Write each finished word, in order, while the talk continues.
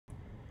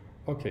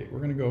Okay, we're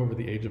going to go over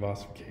the age of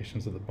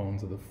ossifications of the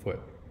bones of the foot.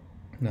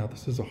 Now,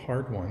 this is a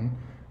hard one,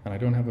 and I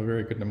don't have a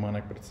very good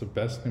mnemonic, but it's the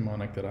best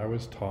mnemonic that I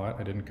was taught.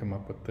 I didn't come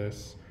up with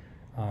this,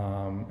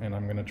 and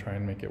I'm going to try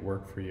and make it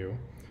work for you.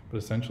 But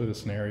essentially, the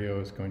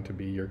scenario is going to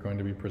be you're going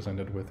to be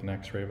presented with an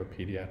x-ray of a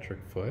pediatric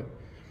foot.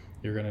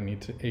 You're going to need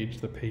to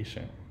age the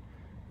patient.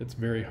 It's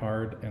very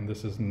hard, and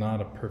this is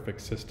not a perfect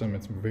system.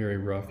 It's very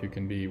rough. You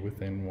can be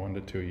within 1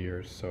 to 2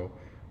 years, so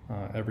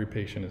every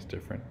patient is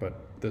different,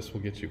 but this will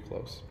get you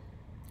close.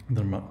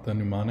 The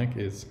mnemonic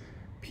is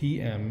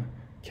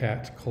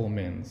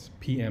CaTCuLMINS,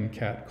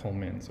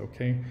 CaTCuLMINS,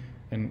 okay?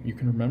 And you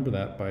can remember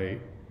that by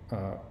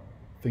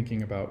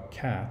thinking about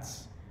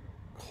cats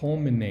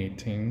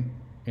culminating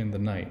in the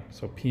night.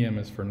 So PM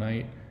is for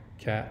night,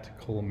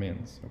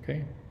 CaTCuLMINS,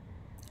 okay?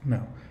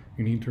 Now,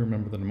 you need to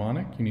remember the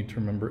mnemonic. You need to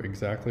remember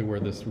exactly where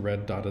this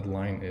red dotted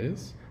line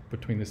is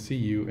between the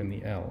CU and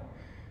the L.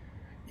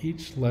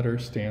 Each letter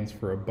stands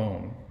for a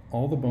bone.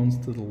 All the bones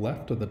to the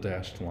left of the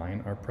dashed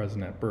line are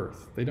present at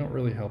birth. They don't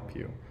really help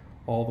you.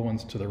 All the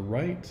ones to the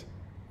right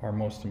are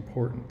most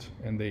important,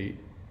 and they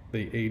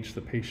age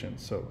the patient.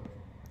 So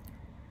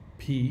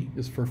P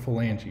is for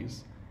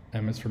phalanges,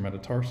 M is for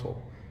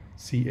metatarsal,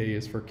 CA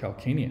is for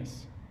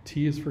calcaneus,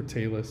 T is for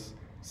talus,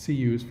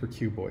 CU is for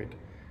cuboid,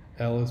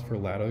 L is for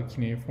lateral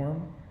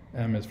cuneiform,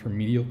 M is for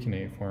medial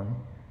cuneiform,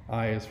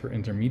 I is for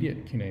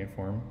intermediate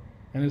cuneiform,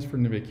 N is for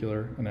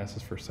navicular, and S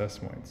is for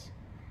sesamoids.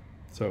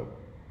 So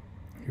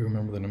you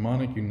remember the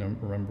mnemonic, you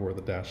remember where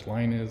the dashed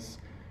line is.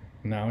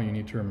 Now you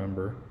need to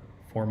remember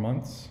 4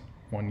 months,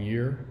 1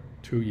 year,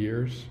 2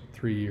 years,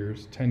 3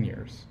 years, 10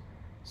 years.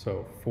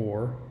 So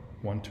 4,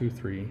 1, 2,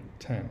 3,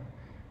 10.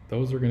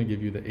 Those are going to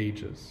give you the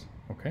ages,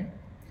 okay?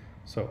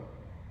 So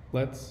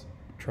let's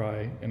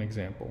try an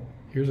example.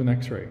 Here's an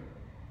x-ray.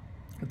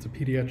 It's a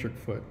pediatric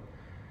foot.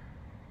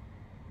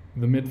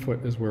 The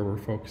midfoot is where we're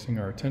focusing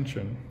our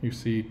attention. You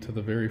see to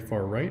the very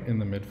far right in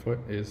the midfoot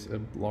is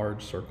a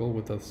large circle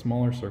with a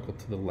smaller circle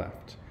to the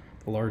left.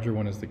 The larger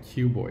one is the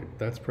cuboid.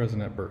 That's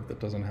present at birth. That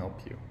doesn't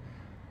help you.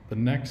 The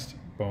next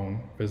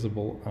bone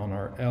visible on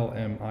our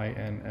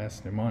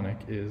LMINS mnemonic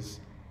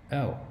is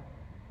L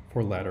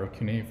for lateral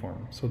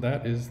cuneiform. So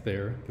that is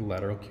there, the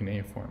lateral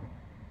cuneiform.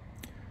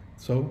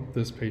 So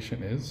this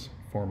patient is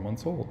 4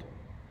 months old.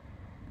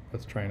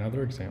 Let's try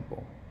another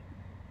example.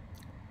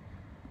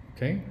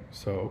 Okay,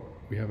 so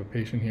we have a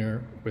patient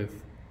here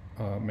with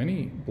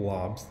many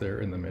blobs there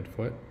in the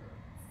midfoot.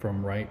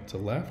 From right to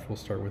left, we'll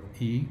start with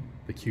E,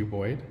 the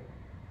cuboid,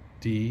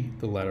 D,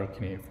 the lateral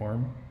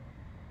cuneiform,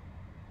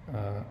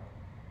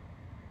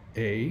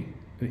 A,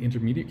 the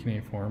intermediate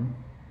cuneiform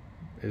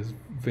is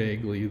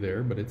vaguely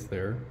there, but it's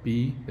there.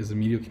 B is the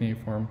medial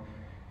cuneiform,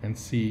 and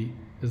C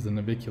is the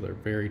navicular,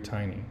 very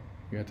tiny.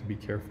 You have to be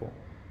careful.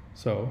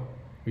 So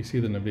we see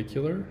the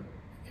navicular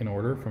in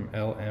order from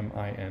L, M,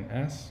 I, N,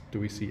 S. Do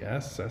we see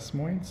S,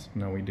 sesamoids?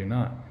 No, we do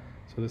not.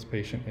 So this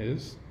patient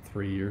is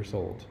 3 years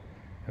old.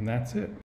 And that's it.